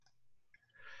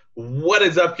What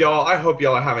is up, y'all? I hope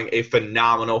y'all are having a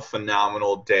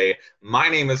phenomenal day. My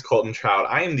name is Colton Trout.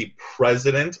 I am the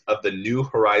president of the New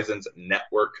Horizons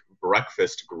Network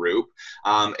Breakfast Group.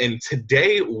 And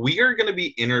today we are going to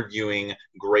be interviewing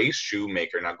Grace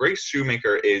Shoemaker. Now, Grace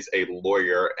Shoemaker is a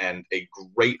lawyer and a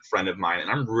great friend of mine, and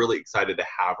I'm really excited to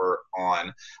have her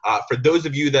on. For those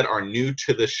of you that are new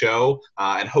to the show,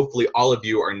 and hopefully all of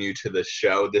you are new to the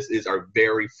show, this is our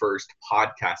very first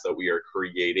podcast that we are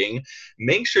creating.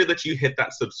 Make sure that you hit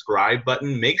that subscribe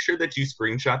button. Make sure that you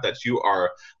screenshot that you are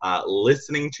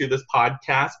listening to this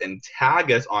podcast and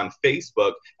tag us on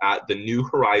Facebook at the New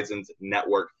Horizons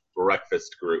Network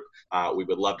Breakfast Group. We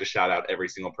would love to shout out every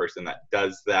single person that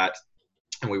does that.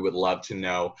 And we would love to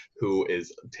know who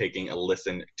is taking a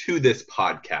listen to this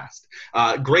podcast.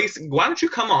 Grace, why don't you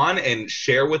come on and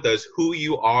share with us who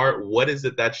you are? What is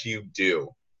it that you do?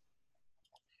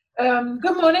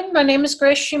 Good morning. My name is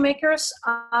Grace Shoemakers.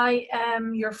 I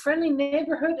am your friendly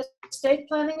neighborhood estate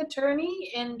planning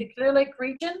attorney in the Clear Lake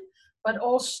region, but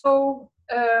also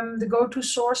the go-to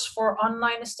source for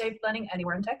online estate planning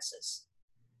anywhere in Texas.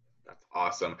 That's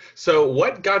awesome. So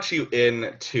what got you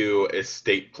into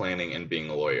estate planning and being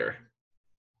a lawyer?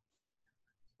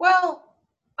 Well,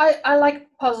 I like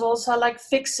puzzles. I like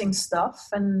fixing stuff,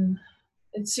 and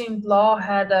it seemed law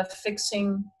had a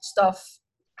fixing stuff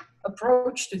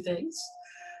approach to things.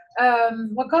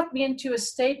 What got me into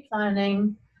estate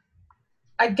planning,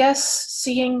 I guess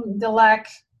seeing the lack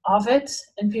of it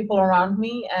in people around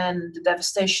me and the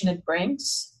devastation it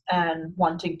brings, and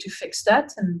wanting to fix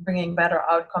that and bringing better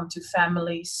outcome to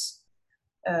families,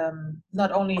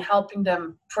 not only helping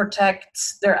them protect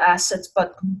their assets,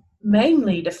 but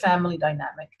mainly the family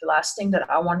dynamic. The last thing that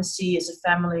I want to see is a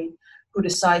family who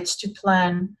decides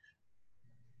to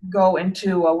go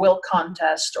into a will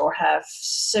contest or have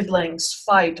siblings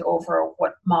fight over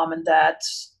what mom and dad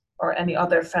or any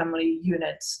other family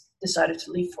units decided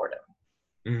to leave for them.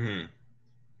 Mm-hmm.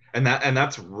 And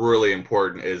that's really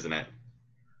important, isn't it?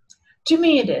 To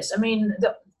me, it is. I mean,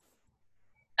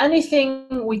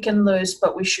 anything we can lose,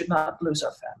 but we should not lose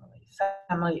our family.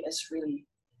 Family is really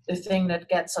the thing that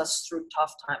gets us through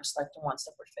tough times like the ones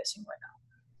that we're facing right now.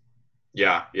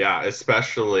 Yeah,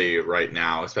 especially right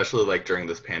now, especially like during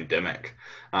this pandemic,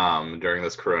 during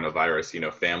this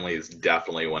coronavirus, family is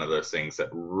definitely one of those things that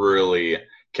really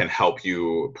can help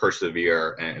you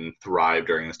persevere and thrive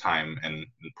during this time and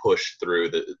push through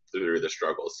the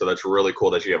struggles. So that's really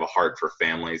cool that you have a heart for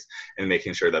families and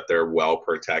making sure that they're well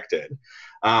protected.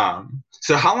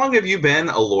 So how long have you been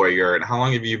a lawyer, and how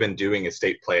long have you been doing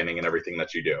estate planning and everything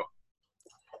that you do?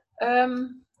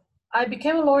 I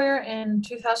became a lawyer in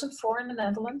 2004 in the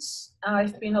Netherlands.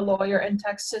 I've been a lawyer in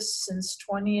Texas since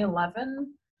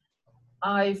 2011.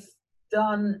 I've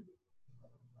done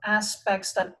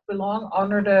aspects that belong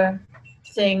under the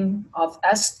thing of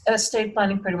estate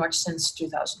planning pretty much since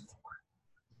 2004.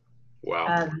 Wow.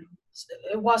 And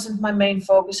it wasn't my main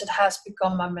focus. It has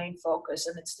become my main focus,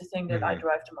 and it's the thing that I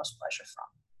derive the most pleasure from.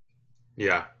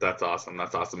 Yeah, that's awesome.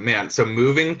 That's awesome. Man, so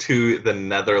moving to the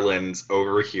Netherlands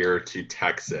over here to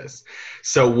Texas.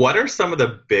 So what are some of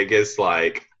the biggest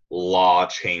law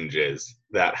changes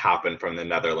that happen from the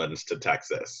Netherlands to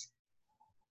Texas?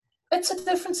 It's a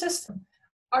different system.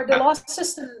 The law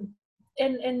system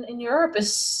in Europe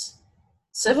is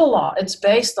civil law. It's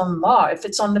based on law. If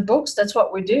it's on the books, that's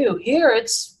what we do. Here,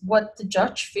 it's what the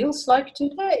judge feels like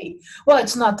today. Well,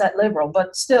 it's not that liberal,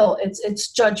 but still,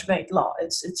 it's judge-made law.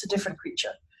 It's a different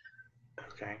creature.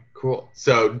 Okay, cool.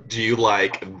 So do you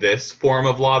like this form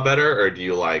of law better, or do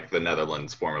you like the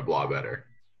Netherlands form of law better?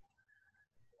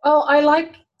 Well, I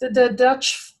like the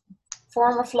Dutch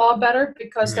form of law better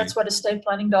because that's what estate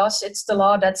planning does. It's the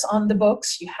law that's on the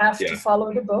books. You have to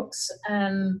follow the books,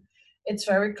 and it's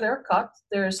very clear cut.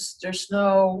 There's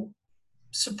no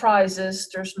surprises.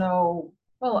 There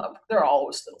are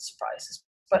always little surprises,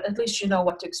 but at least you know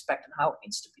what to expect and how it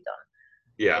needs to be done.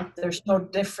 Yeah. There's no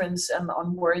difference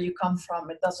on where you come from.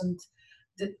 It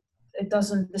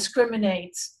doesn't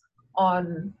discriminate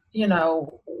on,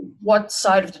 what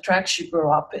side of the tracks you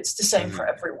grew up. It's the same for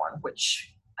everyone,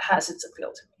 which has its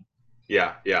appeal to me.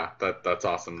 Yeah, that's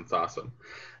awesome. That's awesome.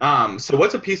 So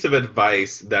what's a piece of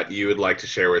advice that you would like to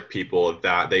share with people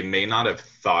that they may not have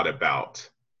thought about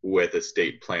with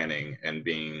estate planning and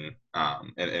being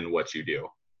and what you do?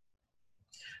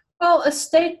 Well,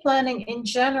 estate planning in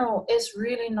general is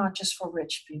really not just for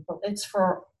rich people. It's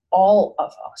for all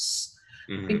of us,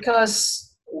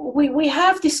 because we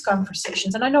have these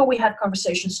conversations, and I know we had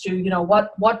conversations too.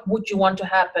 What would you want to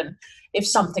happen if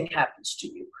something happens to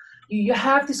you? You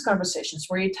have these conversations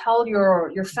where you tell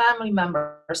your family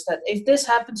members that if this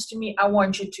happens to me, I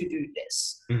want you to do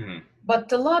this. But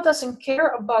the law doesn't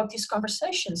care about these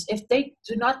conversations. If they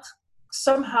do not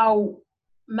somehow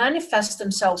manifest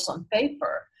themselves on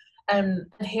paper and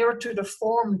adhere to the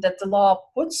form that the law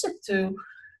puts it to,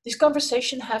 this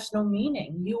conversation has no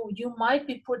meaning. You might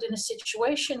be put in a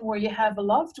situation where you have a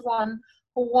loved one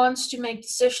who wants to make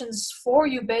decisions for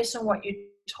you based on what you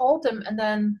told them, and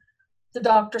then the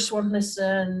doctors won't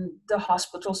listen, the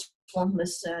hospitals won't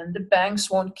listen, the banks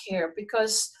won't care,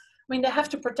 because I mean they have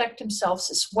to protect themselves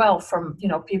as well from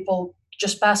people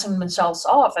just passing themselves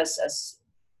off as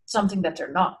something that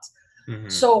they're not. Mm-hmm.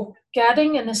 So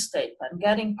getting an estate plan,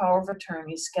 getting power of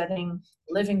attorneys, getting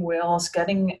living wills,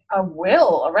 getting a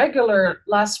will, a regular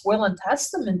last will and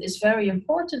testament is very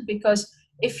important, because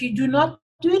if you do not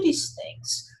do these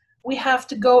things, we have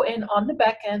to go in on the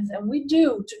back end, and we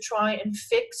do, to try and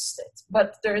fix it.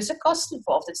 But there is a cost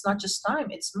involved. It's not just time,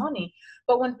 it's money.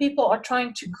 But when people are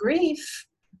trying to grieve,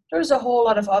 there's a whole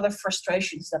lot of other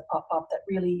frustrations that pop up that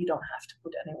really you don't have to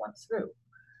put anyone through.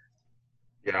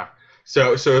 Yeah.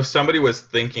 So if somebody was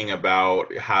thinking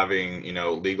about having,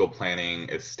 legal planning,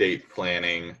 estate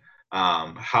planning,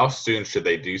 how soon should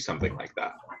they do something like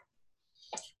that?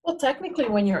 Well, technically,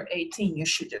 when you're 18, you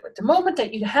should do it. The moment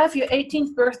that you have your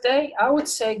 18th birthday, I would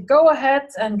say go ahead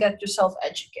and get yourself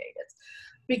educated.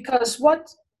 Because what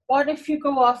if you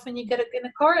go off and you get in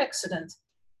a car accident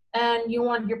and you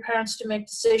want your parents to make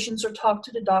decisions or talk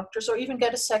to the doctors or even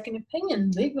get a second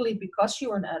opinion legally because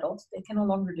you're an adult? They can no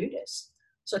longer do this.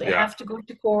 So they have to go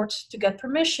to court to get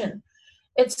permission.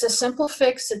 It's a simple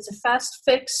fix. It's a fast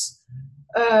fix.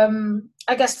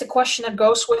 I guess the question that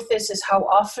goes with this is, how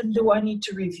often do I need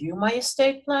to review my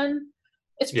estate plan?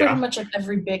 It's pretty much at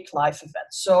every big life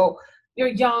event. So you're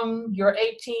young, you're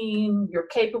 18, you're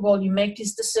capable, you make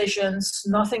these decisions,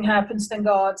 nothing happens, thank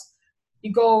God.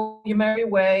 You go, you marry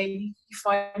away, you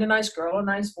find a nice girl, a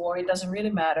nice boy, it doesn't really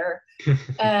matter.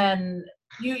 And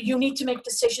you need to make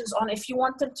decisions on, if you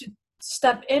want them to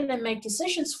step in and make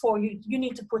decisions for you, you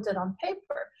need to put it on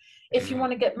paper. If you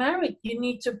want to get married, you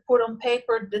need to put on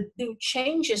paper the new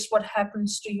changes, what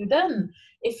happens to you then.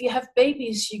 If you have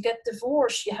babies, you get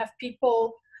divorced, you have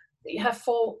people that you have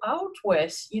fall out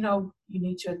with, you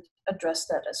need to address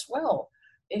that as well.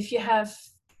 If you have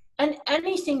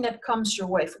anything that comes your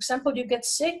way, for example, you get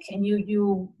sick and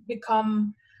you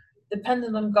become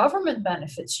dependent on government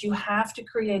benefits, you have to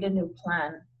create a new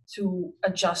plan to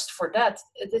adjust for that.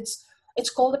 It's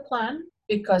called a plan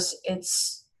because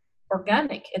it's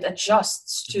organic. It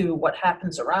adjusts to what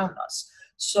happens around us.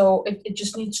 So it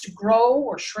just needs to grow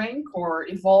or shrink or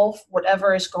evolve,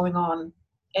 whatever is going on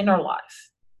in our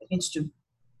life. It needs to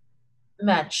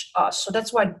match us. So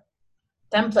that's why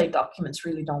template documents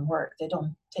really don't work. They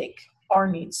don't take our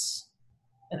needs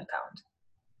in account.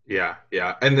 Yeah.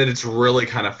 And then it's really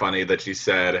kind of funny that you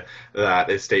said that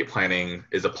estate planning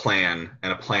is a plan,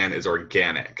 and a plan is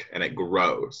organic and it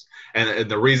grows. And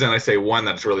the reason I say one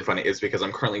that's really funny is because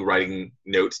I'm currently writing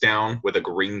notes down with a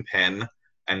green pen.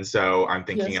 And so I'm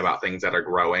thinking about things that are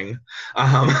growing.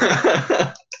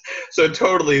 So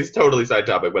totally side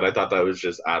topic, but I thought that was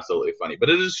just absolutely funny. But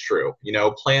it is true.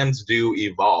 Plans do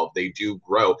evolve. They do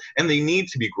grow, and they need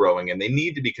to be growing, and they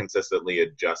need to be consistently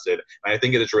adjusted. And I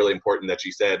think it is really important that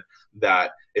you said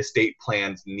that estate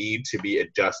plans need to be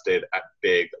adjusted at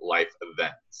big life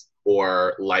events,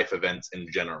 or life events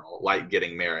in general, like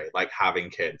getting married, like having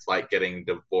kids, like getting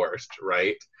divorced,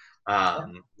 right?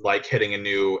 Like hitting a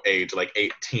new age, like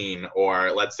 18,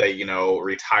 or let's say,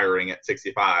 retiring at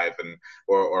 65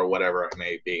 or whatever it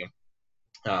may be.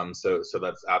 So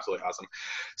that's absolutely awesome.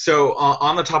 So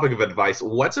on the topic of advice,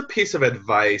 what's a piece of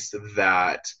advice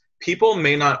that people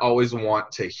may not always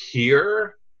want to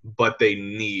hear, but they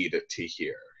need to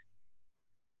hear?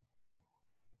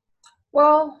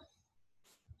 Well,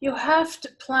 you have to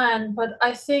plan, but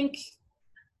I think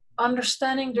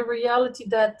understanding the reality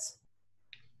that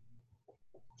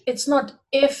it's not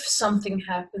if something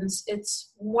happens,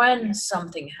 it's when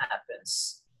something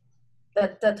happens.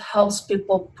 That helps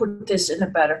people put this in a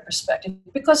better perspective.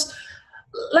 Because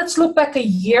let's look back a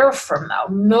year from now.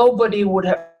 Nobody would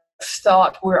have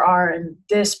thought we are in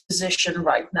this position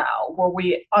right now, where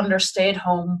we under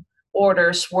stay-at-home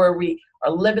orders, where we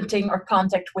are limiting our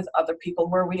contact with other people,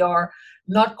 where we are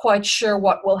not quite sure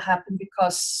what will happen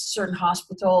because certain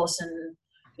hospitals and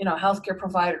healthcare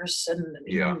providers and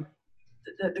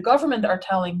the government are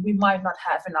telling we might not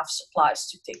have enough supplies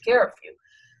to take care of you.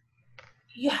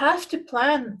 You have to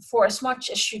plan for as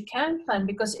much as you can plan,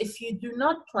 because if you do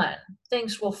not plan,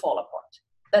 things will fall apart.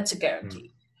 That's a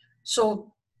guarantee.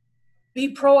 So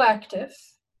be proactive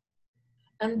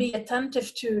and be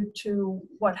attentive to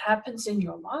what happens in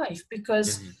your life,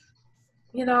 because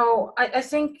I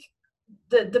think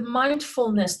the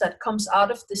mindfulness that comes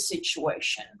out of this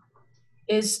situation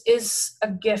is a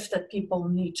gift that people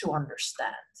need to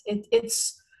understand.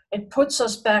 It puts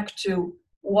us back to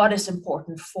what is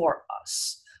important for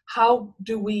us. How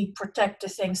do we protect the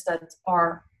things that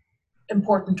are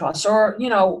important to us, or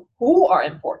who are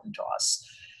important to us,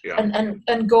 Yeah.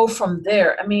 and go from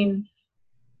there. I mean,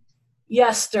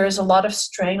 yes, there is a lot of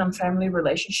strain on family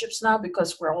relationships now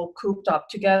because we're all cooped up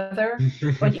together,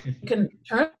 but you can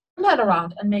turn that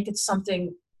around and make it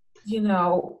something,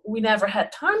 we never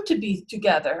had time to be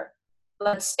together.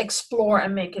 Let's explore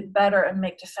and make it better and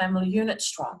make the family unit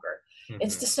stronger.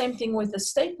 It's the same thing with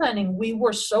estate planning. We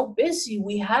were so busy,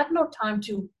 we had no time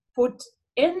to put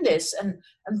in this and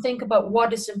think about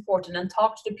what is important and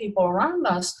talk to the people around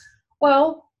us.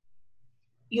 Well,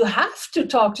 you have to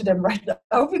talk to them right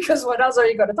now, because what else are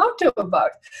you going to talk to them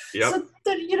about? Yep. So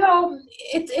that,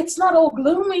 it's not all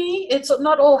gloomy, it's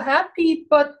not all happy,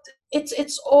 but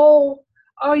it's all,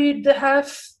 are you the half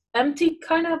empty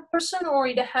kind of person, or are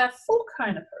you the half full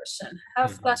kind of person,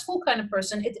 half glass full kind of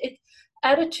person? It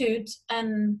attitude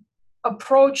and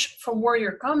approach from where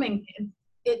you're coming,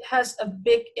 it has a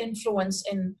big influence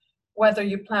in whether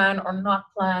you plan or not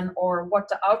plan, or what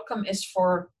the outcome is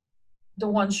for the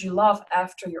ones you love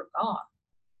after you're gone.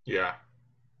 Yeah.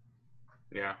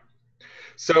 Yeah.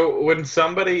 So when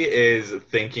somebody is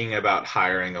thinking about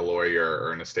hiring a lawyer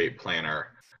or an estate planner,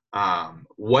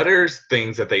 what are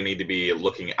things that they need to be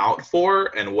looking out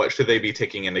for, and what should they be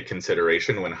taking into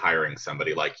consideration when hiring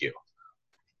somebody like you?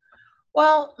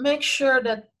 Well, make sure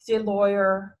that the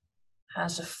lawyer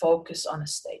has a focus on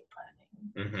estate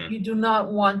planning. You do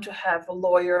not want to have a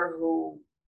lawyer who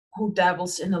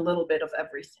dabbles in a little bit of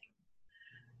everything,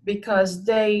 because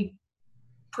they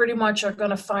pretty much are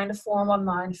going to find a form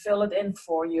online, fill it in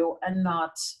for you, and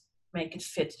not make it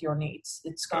fit your needs.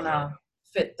 It's going to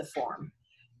fit the form.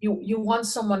 You want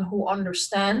someone who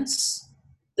understands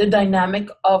the dynamic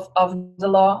of the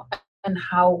law and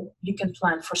how you can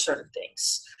plan for certain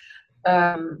things.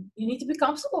 You need to be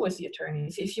comfortable with the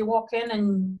attorney. If you walk in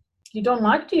and you don't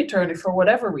like the attorney for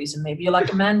whatever reason, maybe you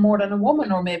like a man more than a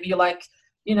woman, or maybe you like,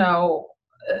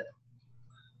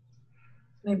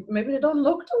 maybe they don't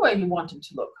look the way you want them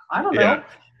to look. I don't know.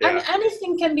 Yeah. And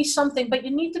anything can be something, but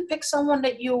you need to pick someone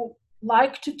that you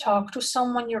like to talk to,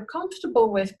 someone you're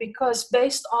comfortable with, because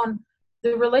based on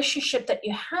the relationship that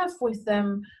you have with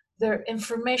them, the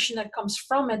information that comes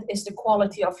from it is the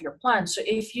quality of your plan. So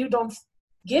if you don't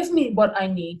give me what I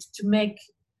need to make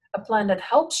a plan that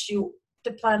helps you,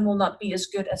 the plan will not be as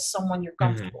good as someone you're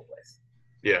comfortable with.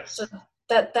 Yes. So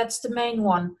that's the main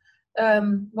one.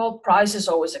 Well, price is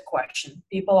always a question.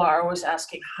 People are always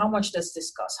asking, how much does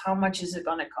this cost? How much is it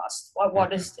going to cost?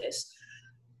 What is this?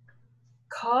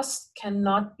 Cost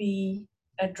cannot be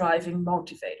a driving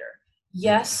motivator.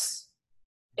 Yes,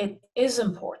 it is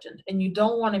important, and you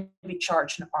don't want to be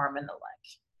charged an arm and a leg.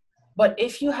 But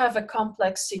if you have a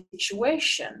complex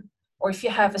situation, or if you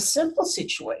have a simple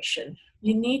situation,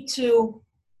 you need to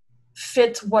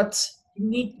fit what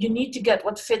you need to get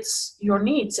what fits your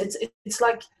needs. It's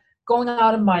like going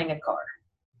out and buying a car,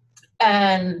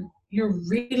 and you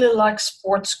really like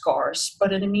sports cars,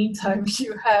 but in the meantime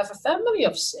you have a family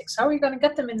of 6. How are you going to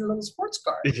get them in a little sports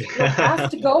car? Yeah. You have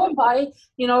to go and buy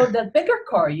that bigger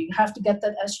car. You have to get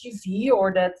that SUV,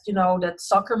 or that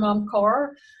soccer mom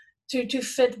car to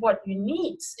fit what you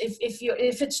need.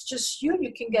 If it's just you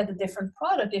can get a different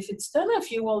product. If it's 10 of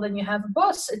you, well, then you have a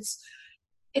bus.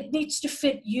 It needs to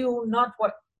fit you, not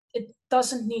what it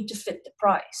doesn't need to fit the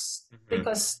price,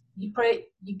 because you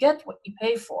get what you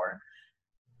pay for.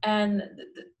 And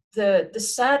the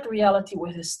sad reality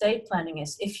with estate planning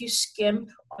is, if you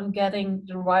skimp on getting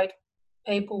the right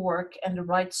paperwork and the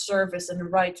right service and the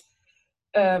right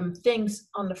things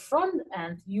on the front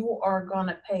end, you are going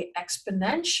to pay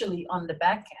exponentially on the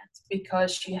back end,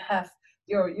 because you have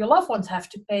your loved ones have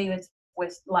to pay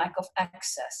with lack of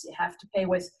access. You have to pay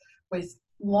with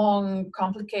long,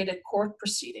 complicated court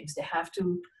proceedings. They have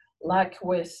to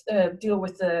deal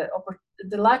with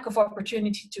the lack of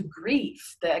opportunity to grieve,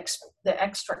 the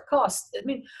extra cost. I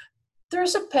mean,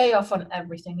 there's a payoff on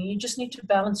everything, and you just need to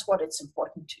balance what is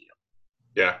important to you.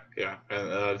 Yeah, and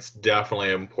that's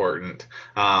definitely important.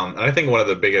 And I think one of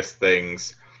the biggest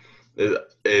things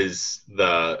is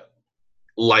the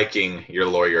liking your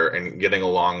lawyer and getting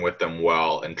along with them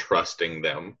well and trusting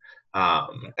them.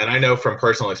 And I know from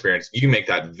personal experience, you make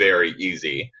that very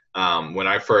easy. When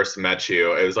I first met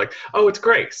you, it was like, oh, it's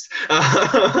Grace.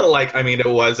 It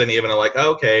wasn't even like,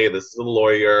 okay, this is a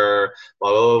lawyer,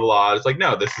 blah, blah, blah, blah. It's like,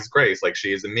 no, this is Grace. Like,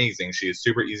 she is amazing. She is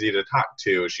super easy to talk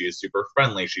to. She is super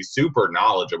friendly. She's super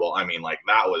knowledgeable.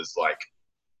 That was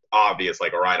obvious,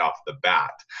 like right off the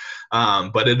bat.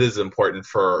 But it is important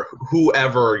for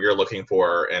whoever you're looking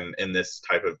for in this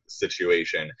type of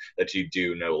situation that you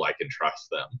do know, like, and trust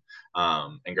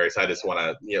them. And Grace, I just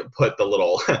want to put the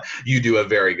little, you do a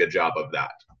very good job of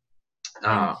that.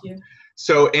 Thank you.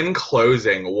 So in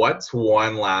closing, what's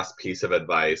one last piece of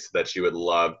advice that you would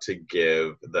love to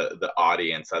give the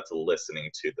audience that's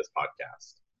listening to this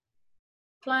podcast?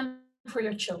 Plan for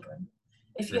your children.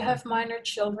 If you have minor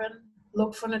children,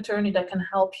 look for an attorney that can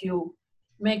help you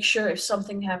make sure if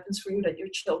something happens for you that your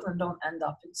children don't end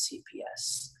up in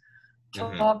CPS.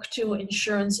 Talk to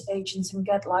insurance agents and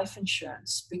get life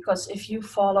insurance, because if you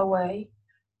fall away,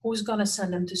 who's going to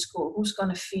send them to school? Who's going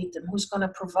to feed them? Who's going to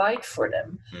provide for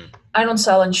them? I don't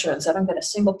sell insurance. I don't get a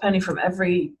single penny from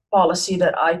every policy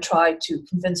that I try to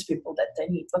convince people that they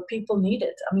need, but people need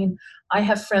it. I mean, I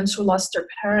have friends who lost their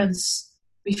parents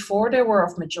before they were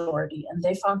of majority and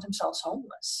they found themselves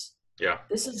homeless. Yeah.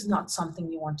 This is not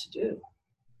something you want to do.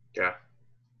 Yeah.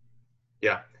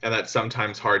 Yeah, and that's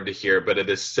sometimes hard to hear, but it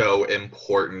is so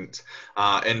important.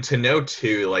 And to know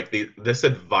too, like this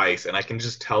advice, and I can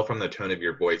just tell from the tone of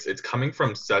your voice, it's coming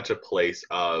from such a place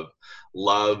of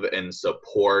love and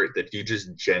support that you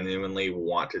just genuinely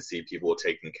want to see people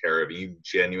taken care of. You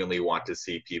genuinely want to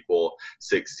see people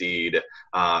succeed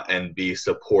and be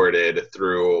supported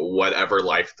through whatever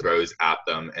life throws at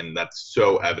them. And that's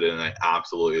so evident, and I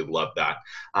absolutely love that.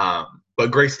 But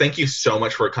Grace, thank you so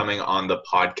much for coming on the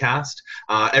podcast.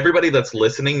 Everybody that's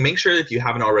listening, make sure if you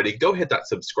haven't already, go hit that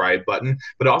subscribe button,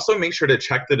 but also make sure to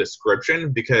check the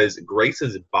description, because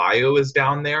Grace's bio is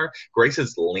down there.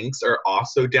 Grace's links are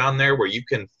also down there where you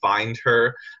can find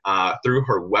her through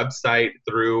her website,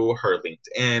 through her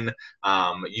LinkedIn.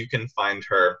 You can find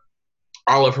her,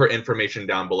 all of her information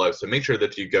down below. So make sure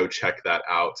that you go check that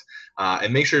out.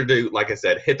 And make sure to, like I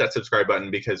said, hit that subscribe button,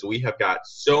 because we have got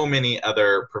so many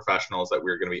other professionals that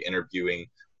we're going to be interviewing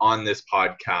on this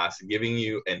podcast, giving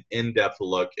you an in-depth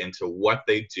look into what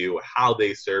they do, how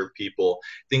they serve people,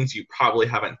 things you probably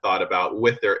haven't thought about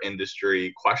with their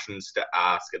industry, questions to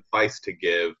ask, advice to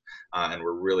give, and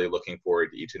we're really looking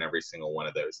forward to each and every single one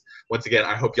of those. Once again,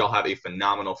 I hope y'all have a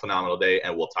phenomenal, phenomenal day,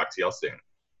 and we'll talk to y'all soon.